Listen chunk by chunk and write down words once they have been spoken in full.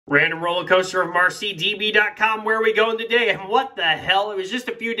Random roller coaster from RCDB.com. Where are we going today? And what the hell? It was just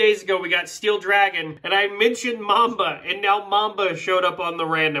a few days ago we got Steel Dragon, and I mentioned Mamba, and now Mamba showed up on the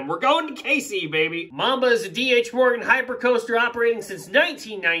random. We're going to KC, baby. Mamba is a D.H. Morgan hypercoaster operating since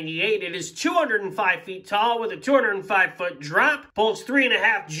 1998. It is 205 feet tall with a 205-foot drop. Pulls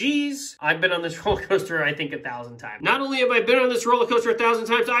 3.5 Gs. I've been on this roller coaster, I think, 1,000 times. Not only have I been on this roller coaster 1,000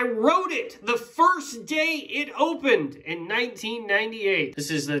 times, I rode it the first day it opened in 1998.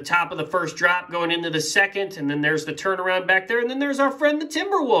 This is the top of the first drop going into the second, and then there's the turnaround back there, and then there's our friend the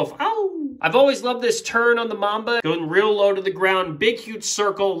Timberwolf. Oh! I've always loved this turn on the Mamba, going real low to the ground, big huge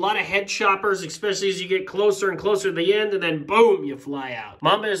circle, a lot of head choppers, especially as you get closer and closer to the end, and then boom, you fly out.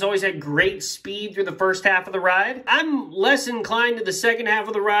 Mamba has always had great speed through the first half of the ride. I'm less inclined to the second half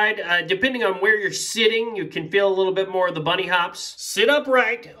of the ride. Depending on where you're sitting, you can feel a little bit more of the bunny hops. Sit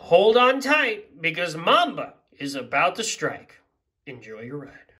upright, hold on tight, because Mamba is about to strike. Enjoy your ride.